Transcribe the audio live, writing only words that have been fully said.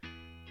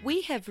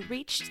We have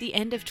reached the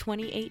end of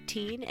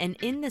 2018, and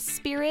in the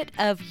spirit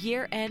of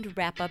year-end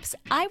wrap-ups,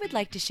 I would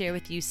like to share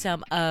with you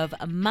some of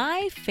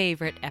my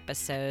favorite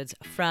episodes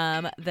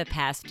from the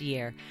past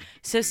year.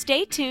 So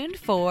stay tuned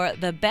for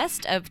the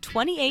best of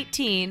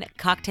 2018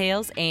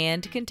 cocktails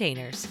and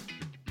containers.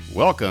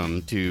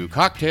 Welcome to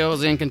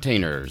Cocktails and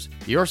Containers,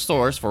 your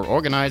source for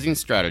organizing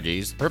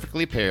strategies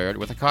perfectly paired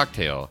with a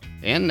cocktail.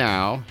 And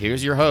now,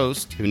 here's your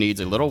host, who needs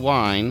a little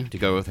wine to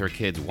go with her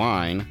kids'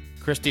 wine,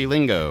 Christy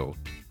Lingo.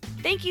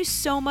 Thank you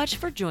so much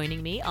for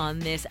joining me on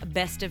this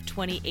Best of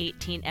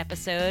 2018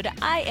 episode.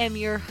 I am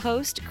your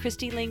host,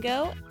 Christy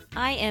Lingo.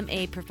 I am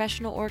a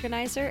professional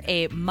organizer,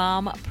 a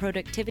mom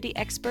productivity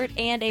expert,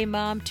 and a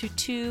mom to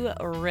two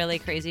really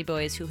crazy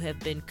boys who have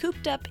been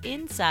cooped up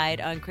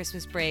inside on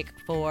Christmas break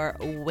for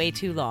way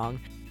too long.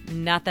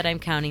 Not that I'm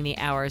counting the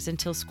hours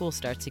until school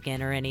starts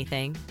again or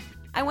anything.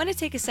 I want to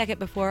take a second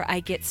before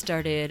I get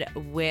started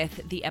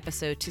with the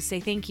episode to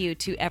say thank you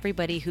to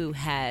everybody who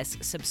has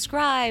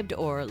subscribed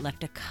or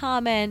left a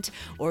comment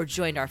or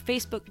joined our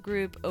Facebook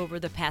group over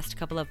the past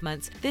couple of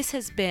months. This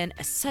has been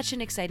such an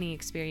exciting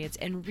experience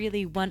and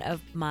really one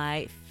of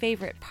my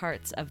favorite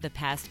parts of the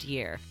past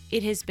year.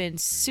 It has been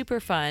super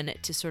fun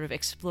to sort of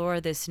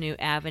explore this new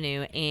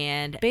avenue,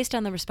 and based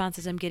on the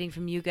responses I'm getting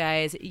from you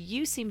guys,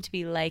 you seem to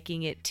be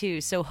liking it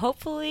too. So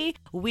hopefully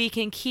we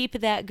can keep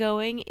that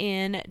going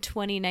in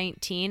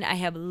 2019. I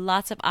have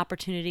lots of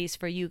opportunities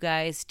for you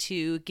guys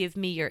to give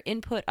me your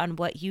input on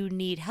what you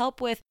need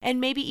help with, and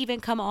maybe even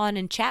come on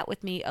and chat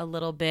with me a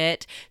little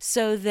bit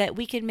so that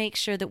we can make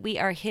sure that we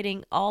are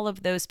hitting all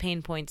of those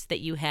pain points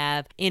that you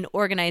have in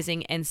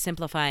organizing and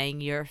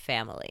simplifying your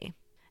family.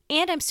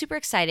 And I'm super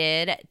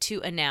excited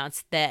to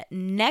announce that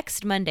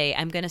next Monday,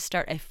 I'm going to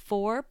start a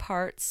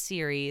 4-part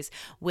series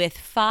with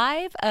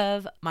 5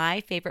 of my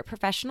favorite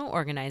professional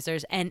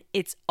organizers, and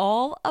it's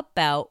all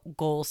about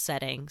goal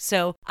setting.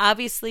 So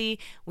obviously,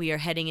 we are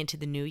heading into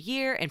the new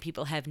year, and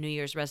people have New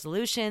Year's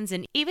resolutions.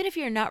 And even if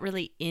you're not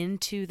really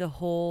into the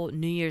whole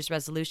New Year's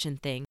resolution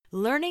thing,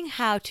 learning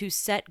how to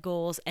set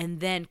goals and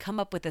then come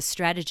up with a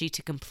strategy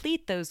to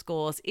complete those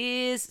goals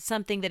is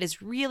something that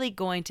is really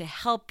going to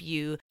help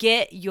you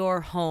get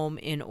your home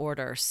in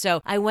order.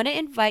 So I want to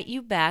invite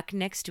you back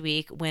next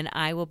week when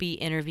I will be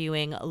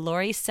interviewing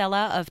Lori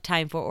Sella of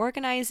Time for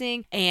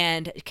Organizing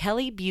and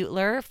Kelly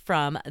Butler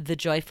from The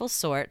Joyful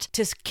Sort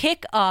to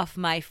kick off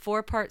my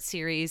 4-part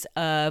series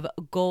of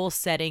goal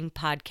setting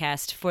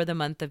podcast for the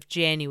month of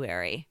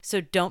January. So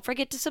don't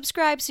forget to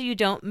subscribe so you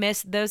don't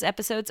miss those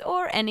episodes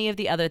or any of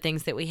the other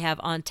things that we have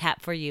on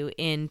tap for you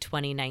in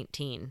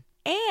 2019.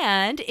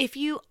 And if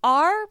you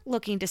are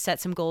looking to set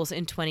some goals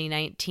in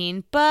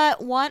 2019,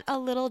 but want a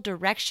little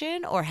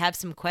direction or have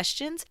some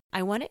questions,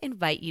 I want to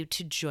invite you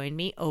to join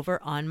me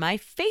over on my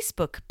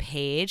Facebook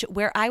page,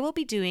 where I will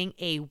be doing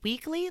a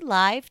weekly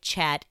live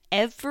chat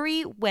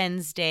every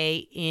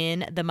Wednesday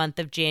in the month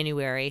of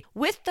January,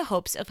 with the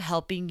hopes of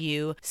helping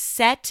you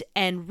set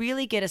and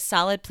really get a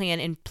solid plan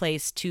in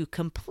place to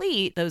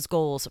complete those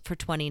goals for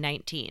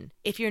 2019.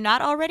 If you're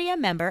not already a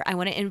member, I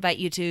want to invite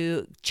you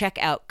to check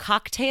out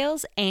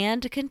Cocktails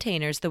and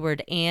Containers. The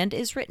word "and"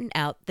 is written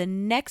out the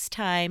next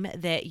time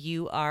that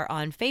you are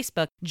on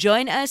Facebook.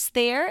 Join us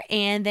there,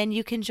 and then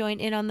you can join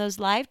in on those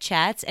live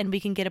chats, and we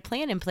can get a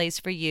plan in place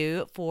for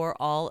you for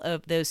all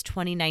of those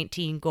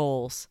 2019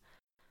 goals.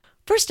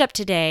 First up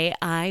today,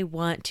 I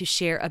want to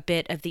share a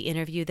bit of the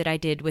interview that I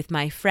did with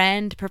my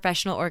friend,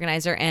 professional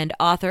organizer, and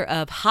author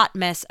of Hot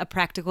Mess, A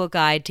Practical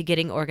Guide to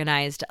Getting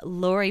Organized,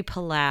 Lori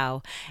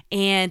Palau.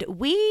 And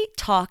we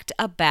talked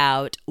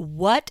about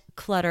what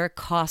clutter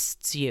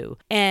costs you.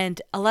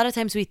 And a lot of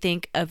times we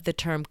think of the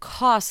term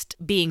cost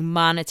being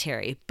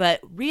monetary,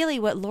 but really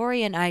what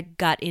Lori and I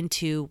got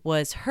into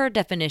was her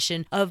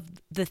definition of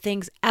the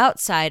things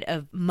outside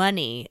of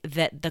money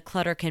that the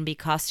clutter can be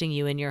costing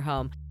you in your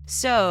home.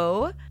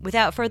 So,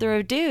 without further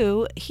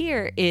ado,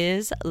 here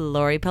is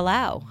Lori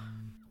Palau.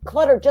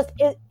 Clutter just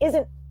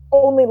isn't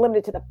only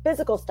limited to the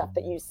physical stuff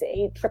that you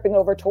see, tripping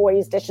over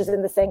toys, dishes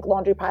in the sink,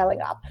 laundry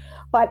piling up,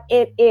 but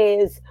it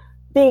is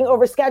being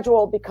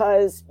overscheduled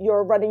because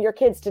you're running your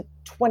kids to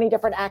 20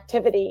 different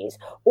activities,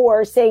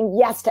 or saying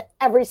yes to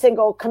every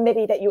single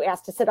committee that you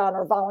ask to sit on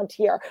or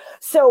volunteer.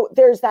 So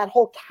there's that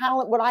whole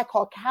what I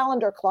call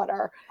calendar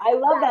clutter. I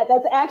love that.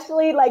 That's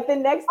actually like the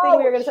next thing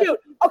we were going to say.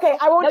 Okay,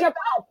 I won't jump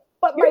ahead.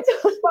 But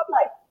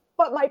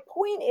my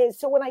point is,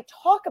 so when I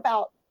talk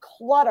about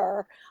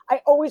clutter, I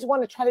always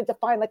want to try to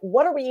define, like,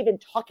 what are we even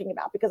talking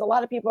about? Because a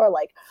lot of people are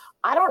like,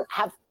 I don't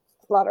have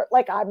clutter.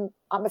 Like, I'm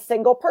a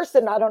single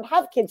person. I don't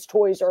have kids'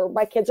 toys, or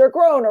my kids are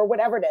grown, or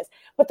whatever it is.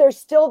 But there's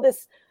still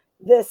this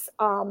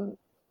we're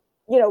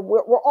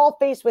all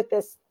faced with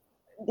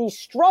these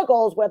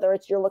struggles, whether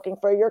it's you're looking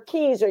for your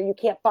keys, or you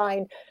can't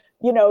find,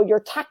 your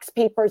tax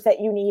papers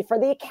that you need for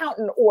the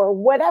accountant, or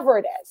whatever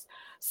it is.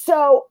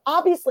 So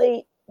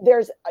obviously,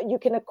 you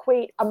can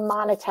equate a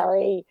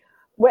monetary,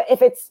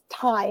 if it's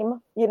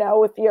time,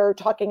 if you're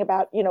talking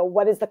about,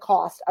 what is the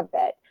cost of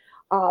it,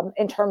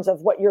 in terms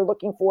of what you're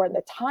looking for and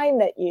the time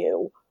that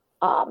you're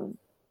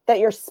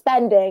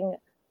spending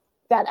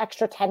that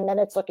extra 10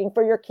 minutes looking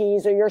for your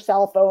keys or your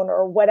cell phone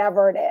or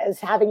whatever it is,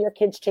 having your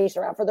kids chase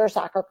around for their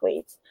soccer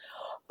cleats.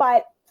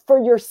 But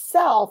for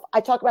yourself,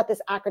 I talk about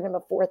this acronym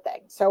of 4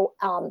 things. So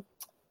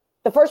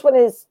the first one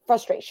is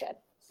frustration.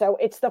 So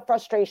it's the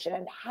frustration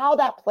and how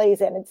that plays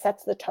in and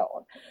sets the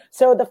tone.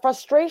 So the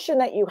frustration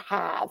that you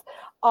have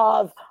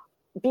of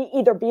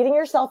either beating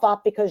yourself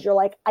up because you're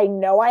like, I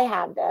know I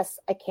have this,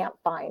 I can't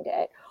find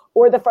it,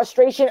 or the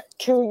frustration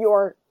to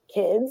your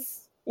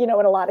kids, in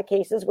a lot of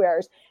cases,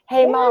 whereas,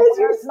 hey, Mom,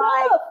 where's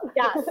my,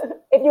 yes,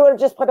 if you would have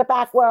just put it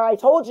back where I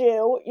told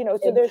you,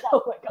 so there's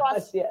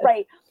that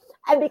right.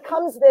 And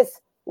becomes this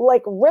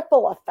like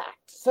ripple effect.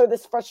 So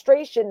this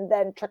frustration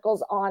then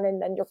trickles on,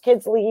 and then your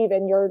kids leave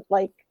and you're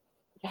like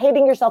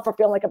hating yourself for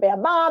feeling like a bad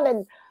mom.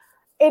 And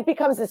it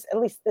becomes this, at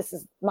least this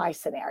is my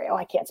scenario.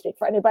 I can't speak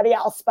for anybody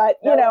else, but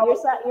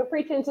you're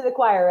preaching to the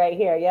choir right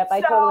here. Yep.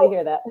 I totally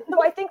hear that.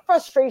 So I think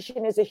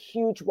frustration is a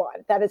huge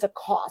one. That is a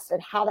cost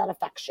and how that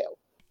affects you.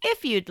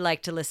 If you'd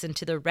like to listen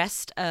to the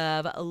rest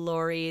of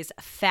Lori's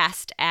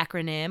FAST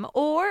acronym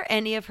or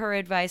any of her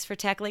advice for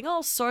tackling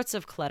all sorts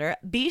of clutter,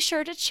 be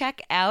sure to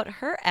check out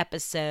her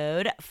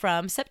episode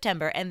from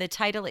September. And the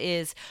title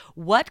is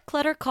What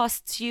Clutter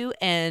Costs You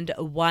and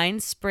Wine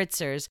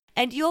Spritzers.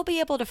 And you'll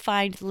be able to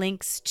find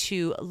links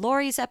to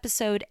Lori's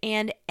episode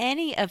and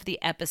any of the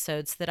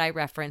episodes that I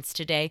referenced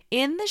today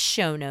in the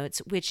show notes,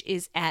 which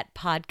is at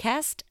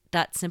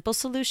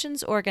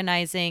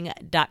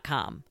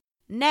podcast.simplesolutionsorganizing.com.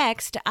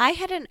 Next, I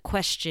had a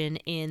question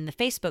in the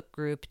Facebook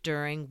group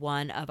during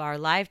one of our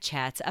live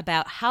chats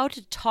about how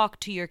to talk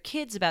to your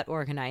kids about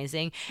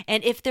organizing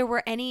and if there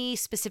were any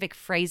specific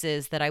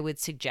phrases that I would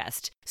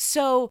suggest.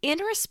 So in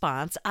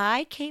response,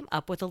 I came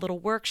up with a little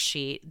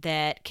worksheet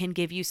that can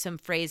give you some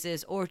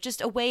phrases or just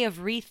a way of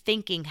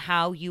rethinking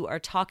how you are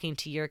talking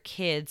to your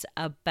kids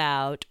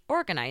about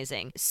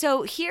organizing.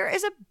 So here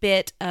is a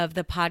bit of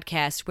the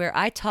podcast where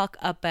I talk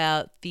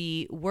about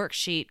the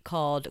worksheet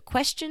called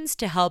Questions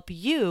to Help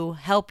You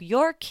Help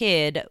Your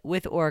Kid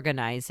with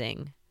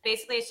Organizing.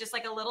 Basically, it's just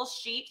like a little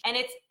sheet, and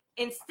it's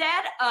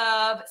instead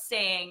of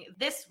saying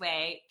this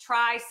way,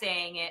 try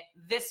saying it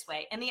this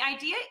way. And the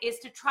idea is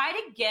to try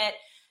to get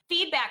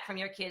feedback from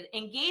your kids,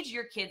 engage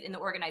your kids in the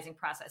organizing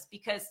process,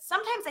 because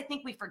sometimes I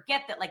think we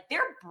forget that like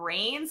their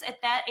brains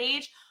at that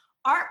age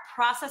aren't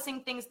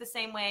processing things the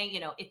same way.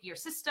 If your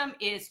system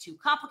is too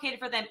complicated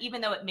for them, even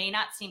though it may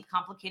not seem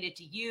complicated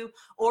to you,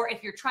 or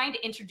if you're trying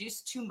to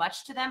introduce too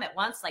much to them at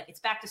once, like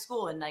it's back to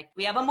school and like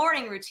we have a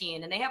morning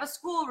routine and they have a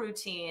school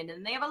routine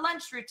and they have a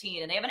lunch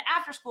routine and they have an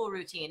after school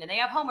routine and they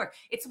have homework.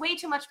 It's way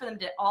too much for them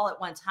to all at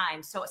one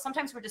time. So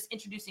sometimes we're just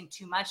introducing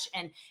too much,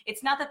 and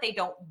it's not that they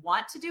don't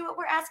want to do what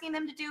we're asking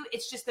them to do.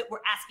 It's just that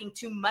we're asking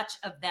too much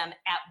of them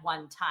at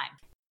one time.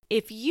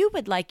 If you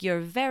would like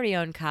your very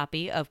own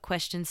copy of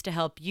Questions to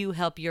Help You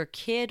Help Your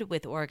Kid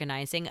with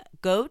Organizing,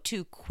 go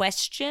to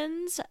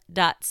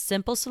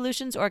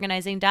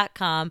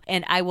questions.simplesolutionsorganizing.com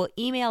and I will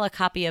email a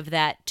copy of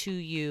that to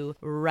you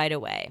right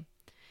away.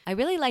 I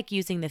really like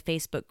using the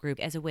Facebook group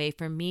as a way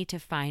for me to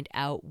find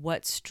out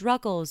what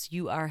struggles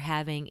you are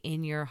having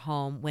in your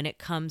home when it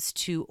comes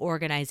to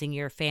organizing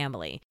your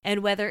family.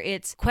 And whether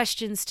it's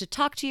questions to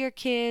talk to your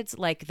kids,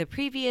 like the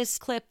previous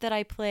clip that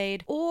I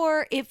played,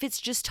 or if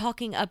it's just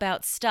talking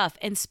about stuff.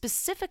 And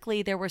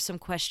specifically, there were some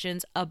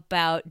questions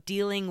about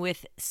dealing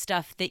with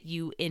stuff that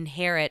you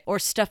inherit or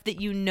stuff that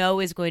you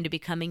know is going to be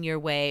coming your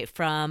way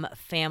from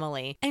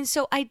family. And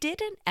so I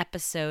did an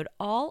episode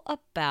all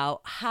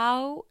about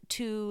how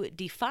to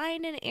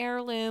define an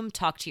heirloom,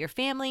 talk to your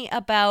family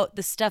about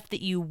the stuff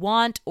that you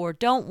want or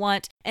don't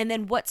want, and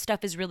then what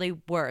stuff is really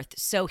worth.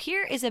 So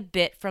here is a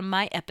bit from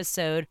my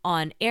episode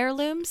on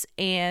heirlooms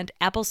and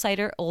apple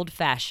cider old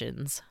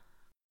fashions.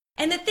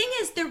 And the thing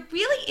is, there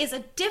really is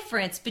a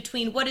difference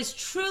between what is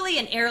truly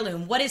an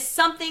heirloom, what is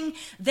something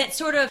that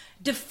sort of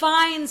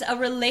defines a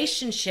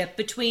relationship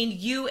between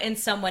you and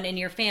someone in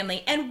your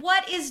family, and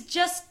what is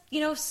just,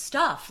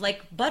 stuff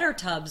like butter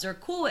tubs or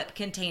Cool Whip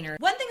container.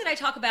 One thing that I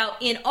talk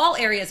about in all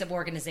areas of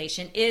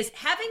organization is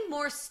having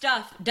more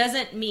stuff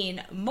doesn't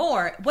mean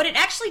more. What it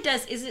actually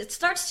does is it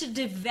starts to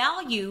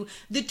devalue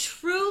the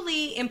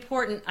truly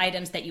important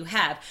items that you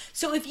have.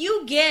 So if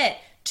you get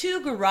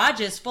 2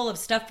 garages full of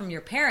stuff from your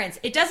parents,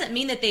 it doesn't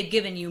mean that they've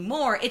given you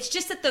more. It's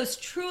just that those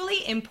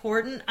truly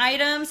important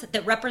items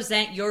that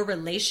represent your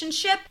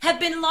relationship have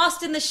been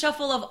lost in the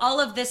shuffle of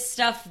all of this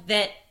stuff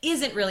that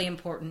isn't really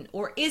important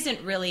or isn't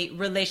really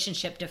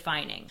relationship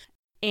defining.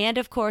 And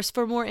of course,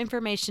 for more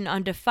information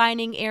on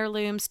defining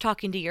heirlooms,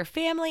 talking to your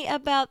family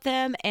about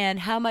them, and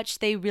how much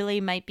they really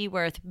might be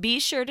worth, be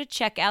sure to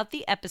check out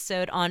the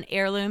episode on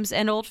heirlooms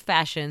and old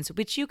fashions,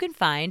 which you can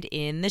find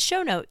in the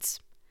show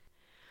notes.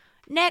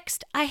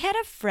 Next, I had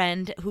a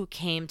friend who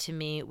came to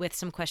me with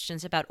some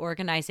questions about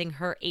organizing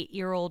her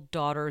 8-year-old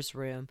daughter's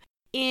room.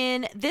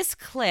 In this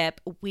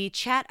clip, we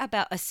chat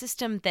about a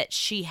system that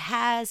she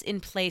has in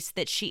place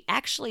that she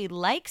actually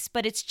likes,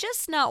 but it's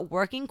just not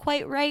working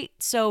quite right.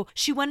 So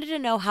she wanted to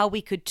know how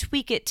we could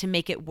tweak it to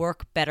make it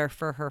work better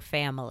for her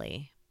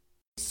family.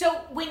 So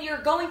when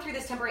you're going through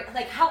this temporary,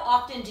 like how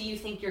often do you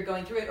think you're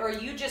going through it, or are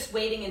you just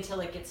waiting until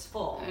it gets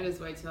full? I just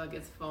wait till it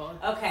gets full.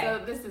 Okay.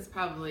 So this is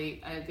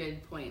probably a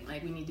good point.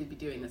 Like we need to be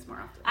doing this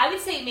more often. I would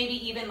say maybe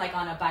even like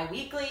on a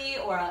bi-weekly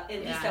or at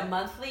least a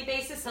monthly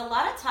basis. A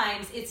lot of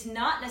times it's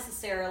not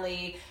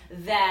necessarily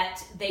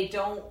that they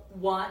don't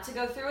want to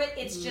go through it.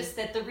 It's just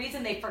that the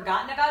reason they've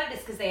forgotten about it is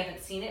because they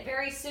haven't seen it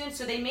very soon.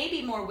 So they may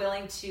be more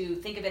willing to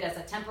think of it as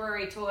a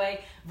temporary toy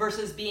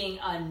versus being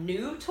a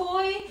new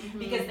toy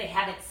because they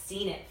haven't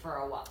seen it for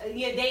a while.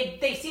 Yeah,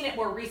 they've seen it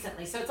more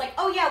recently. So it's like,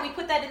 oh yeah, we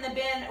put that in the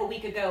bin a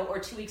week ago or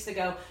 2 weeks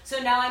ago. So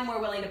now I'm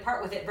more willing to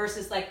part with it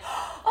versus like,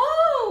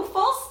 oh,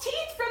 false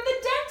teeth from the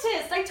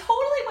dentist. I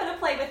totally want to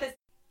play with this.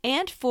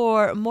 And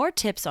for more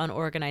tips on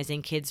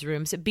organizing kids'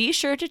 rooms, be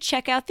sure to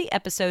check out the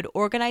episode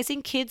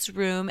Organizing Kids'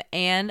 Room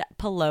and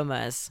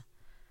Palomas.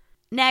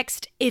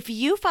 Next, if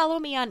you follow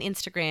me on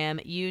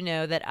Instagram, you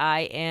know that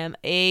I am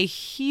a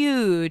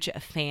huge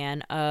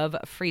fan of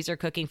freezer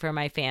cooking for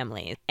my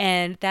family.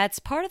 And that's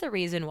part of the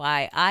reason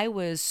why I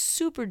was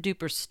super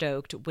duper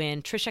stoked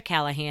when Trisha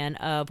Callahan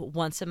of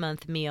Once a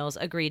Month Meals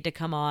agreed to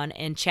come on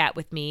and chat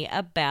with me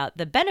about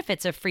the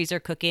benefits of freezer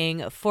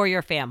cooking for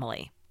your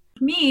family.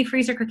 Me,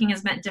 freezer cooking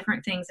has meant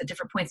different things at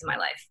different points in my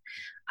life.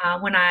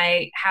 When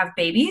I have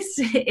babies,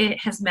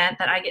 it has meant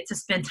that I get to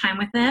spend time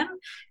with them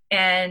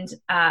and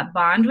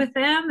bond with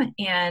them.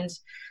 And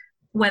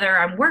whether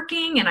I'm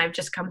working and I've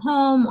just come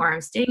home or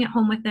I'm staying at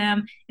home with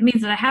them, it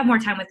means that I have more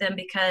time with them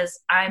because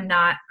I'm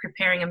not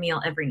preparing a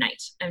meal every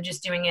night. I'm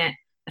just doing it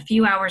a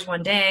few hours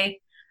one day.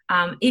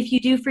 If you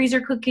do freezer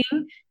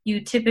cooking,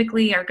 you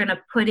typically are going to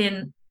put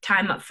in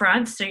time up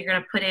front. So you're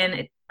going to put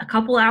in a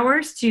couple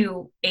hours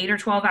to 8 or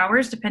 12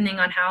 hours, depending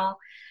on how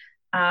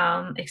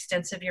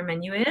extensive your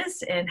menu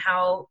is and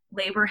how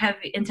labor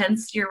heavy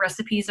intense your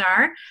recipes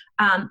are.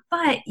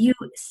 But you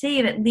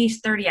save at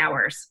least 30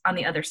 hours on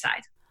the other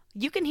side.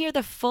 You can hear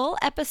the full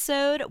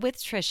episode with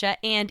Trisha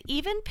and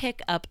even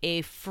pick up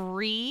a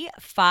free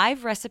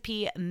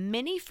 5-recipe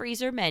mini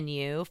freezer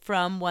menu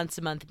from Once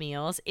a Month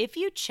Meals if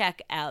you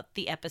check out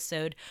the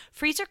episode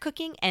Freezer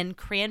Cooking and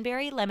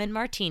Cranberry Lemon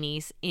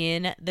Martinis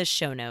in the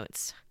show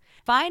notes.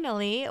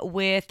 Finally,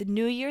 with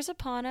New Year's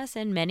upon us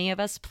and many of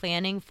us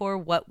planning for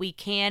what we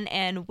can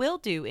and will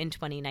do in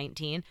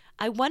 2019,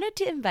 I wanted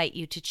to invite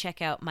you to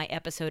check out my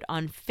episode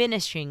on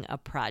finishing a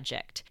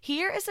project.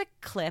 Here is a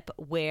clip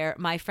where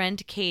my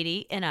friend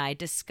Katie and I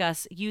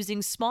discuss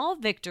using small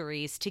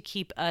victories to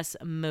keep us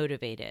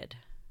motivated.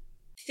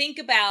 Think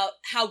about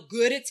how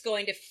good it's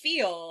going to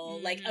feel.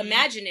 Like,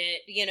 imagine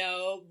it,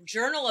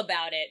 journal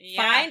about it.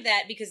 Yeah. Find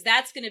that, because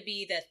that's going to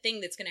be the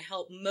thing that's going to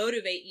help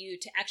motivate you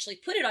to actually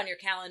put it on your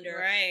calendar,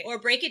 right? Or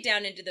break it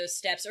down into those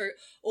steps,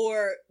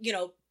 or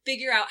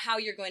figure out how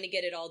you're going to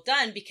get it all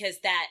done, because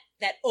that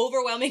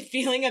overwhelming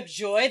feeling of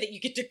joy that you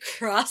get to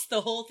cross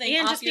the whole thing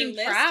and off just your being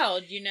list.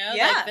 Proud,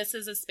 Yeah. like this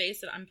is a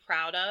space that I'm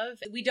proud of.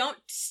 We don't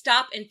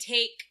stop and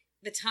take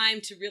the time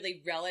to really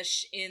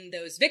relish in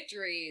those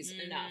victories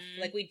enough.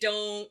 Like, we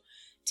don't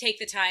take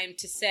the time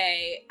to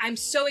say, I'm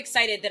so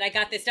excited that I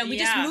got this done. We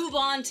just move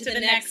on to the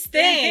next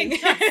thing.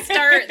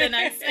 Start the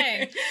next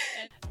thing.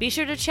 Be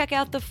sure to check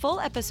out the full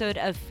episode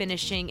of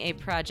Finishing a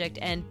Project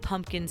and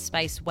Pumpkin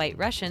Spice White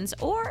Russians,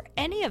 or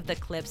any of the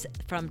clips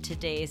from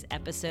today's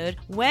episode,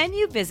 when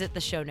you visit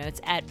the show notes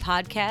at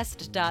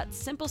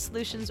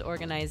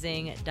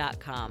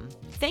podcast.simplesolutionsorganizing.com.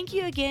 Thank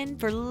you again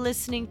for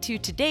listening to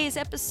today's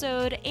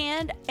episode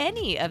and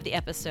any of the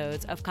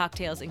episodes of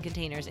Cocktails and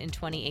Containers in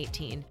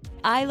 2018.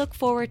 I look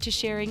forward to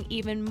sharing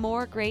even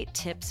more great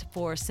tips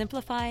for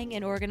simplifying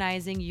and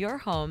organizing your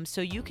home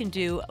so you can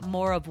do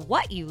more of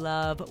what you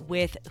love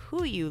with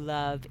who you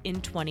love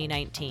in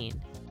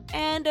 2019.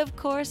 And of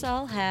course,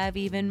 I'll have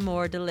even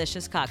more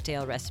delicious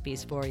cocktail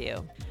recipes for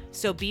you.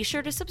 So be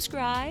sure to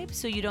subscribe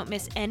so you don't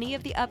miss any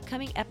of the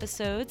upcoming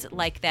episodes,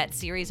 like that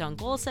series on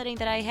goal setting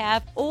that I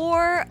have,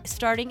 or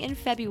starting in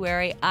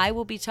February, I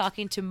will be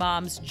talking to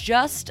moms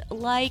just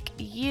like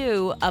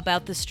you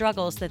about the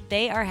struggles that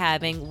they are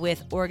having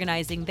with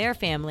organizing their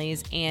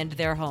families and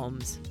their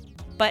homes.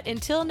 But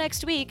until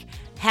next week,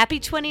 happy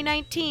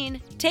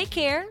 2019, take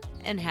care,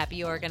 and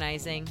happy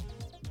organizing.